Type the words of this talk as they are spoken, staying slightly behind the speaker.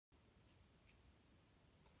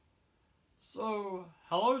So,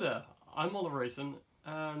 hello there, I'm Rayson,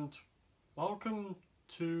 and welcome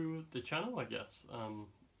to the channel, I guess.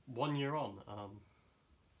 1 year on.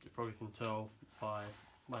 You probably can tell by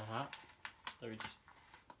my hat. Let me just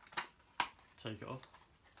take it off.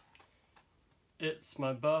 It's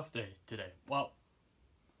my birthday today. Well,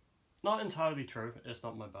 not entirely true, it's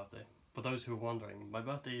not my birthday. For those who are wondering, my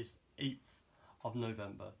birthday is 8th of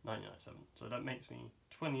November 1997, so that makes me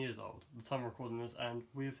 20 years old at the time of recording this, and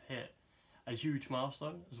we've hit a huge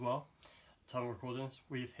milestone as well. At the time of recording this,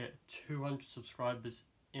 we've hit 200 subscribers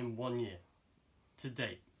in 1 year to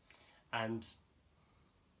date, and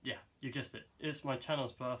yeah, you guessed it, it's my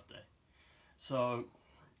channel's birthday. So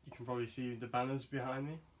you can probably see the banners behind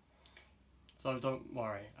me, so don't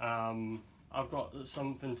worry. I've got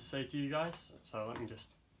something to say to you guys, so let me just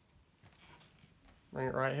bring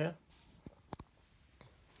it right here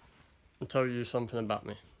and tell you something about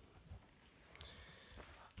me.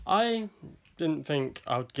 I didn't think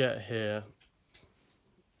I would get here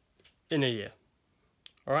in a year.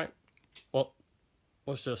 Alright?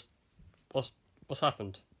 What's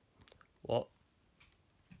happened?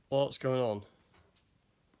 What's going on?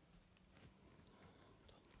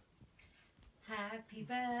 Happy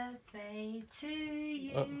birthday to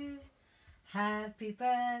you. Happy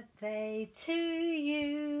birthday to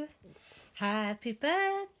you. Happy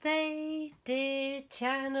birthday, dear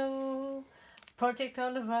channel. Project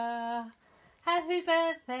Oliver. Happy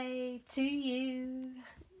birthday to you.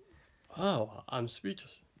 Oh, I'm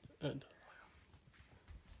speechless.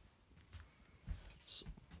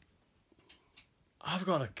 I've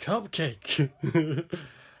got a cupcake.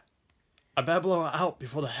 I better blow it out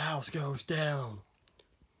before the house goes down.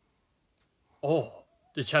 Oh,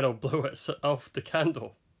 the channel blew itself the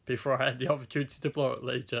candle before I had the opportunity to blow it,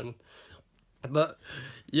 ladies and gentlemen. But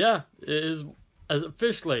yeah, it is as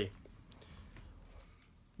officially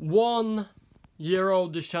 1 year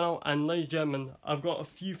old, this channel, and ladies and gentlemen, I've got a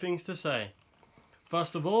few things to say.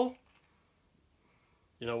 First of all,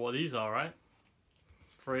 you know what these are, right?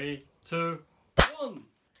 3, 2, 1.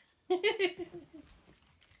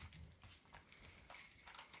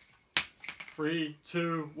 3,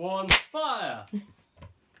 2, 1, fire!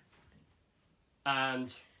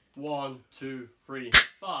 And 1, 2, 3,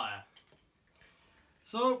 fire.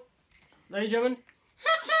 So, ladies and gentlemen,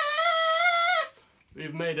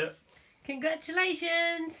 we've made it.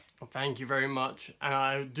 Congratulations! Thank you very much, and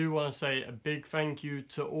I do want to say a big thank you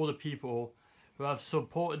to all the people who have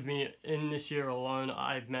supported me in this year alone.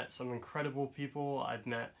 I've met some incredible people,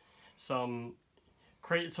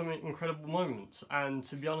 created some incredible moments, and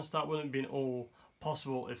to be honest, that wouldn't have been all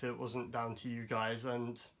possible if it wasn't down to you guys.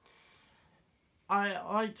 And I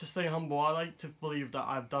like to stay humble. I like to believe that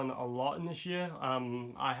I've done a lot in this year.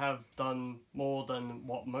 I have done more than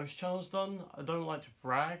what most channels done. I don't like to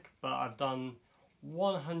brag, but I've done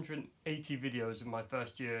 180 videos in my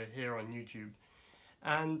first year here on YouTube.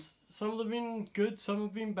 And some of them have been good, some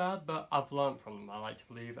have been bad, but I've learned from them, I like to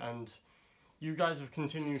believe. And you guys have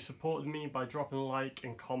continued supporting me by dropping a like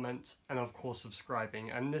and comment, and of course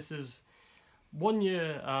subscribing. And this is 1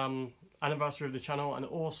 year anniversary of the channel, and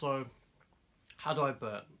also, how do I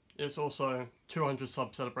burp? It's also 200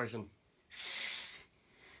 sub celebration.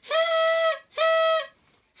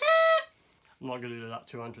 I'm not going to do that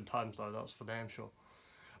 200 times though, that's for damn sure.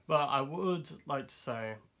 But I would like to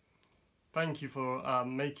say thank you for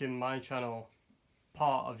making my channel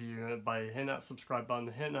part of you by hitting that subscribe button,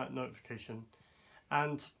 hitting that notification.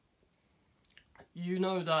 And you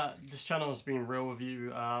know that this channel has been real with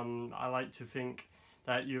you. I like to think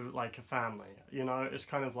that you're like a family, you know, it's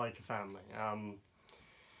kind of like a family.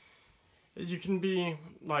 You can be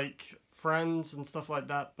like friends and stuff like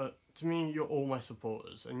that, but to me, you're all my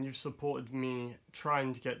supporters, and you've supported me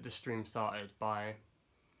trying to get this stream started by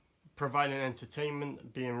providing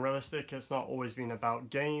entertainment, being realistic. It's not always been about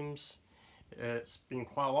games, it's been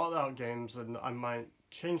quite a lot about games, and I might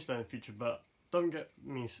change that in the future, but don't get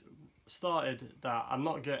me started that I'm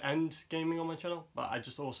not going to end gaming on my channel, but I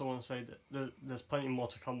just also want to say that there's plenty more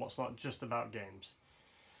to come what's not just about games.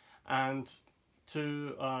 And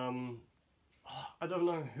to, I don't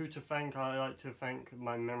know who to thank. I like to thank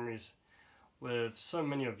my memories with so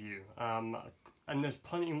many of you, and there's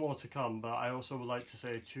plenty more to come, but I also would like to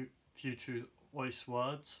say a few choice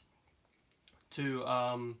words to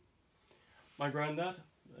my granddad,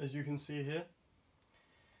 as you can see here.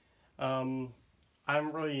 I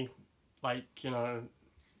haven't really, like, you know,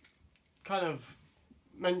 kind of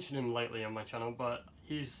mentioned him lately on my channel, but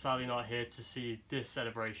he's sadly not here to see this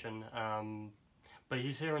celebration, but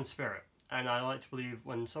he's here in spirit, and I like to believe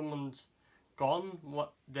when someone's gone,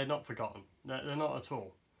 they're not forgotten, they're not at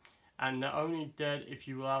all. and they're only dead if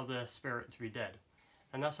you allow their spirit to be dead.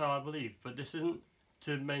 And that's how I believe. But this isn't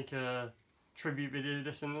to make a tribute video,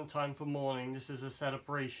 this isn't time for mourning, this is a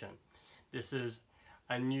celebration. This is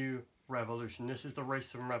a new revolution. This is the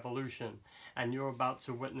Rayson revolution, and you're about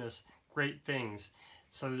to witness great things.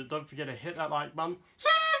 So don't forget to hit that like button,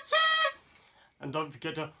 and don't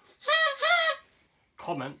forget to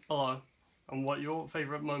comment below on what your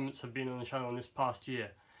favourite moments have been on the channel in this past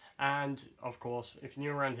year. And of course, if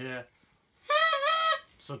you're new around here,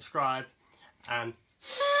 subscribe and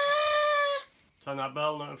turn that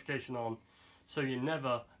bell notification on so you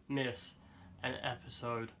never miss an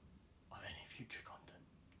episode of any future content.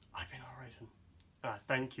 I've been Rayson, and I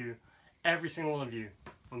thank you, every single one of you,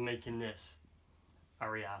 for making this a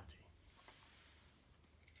reality.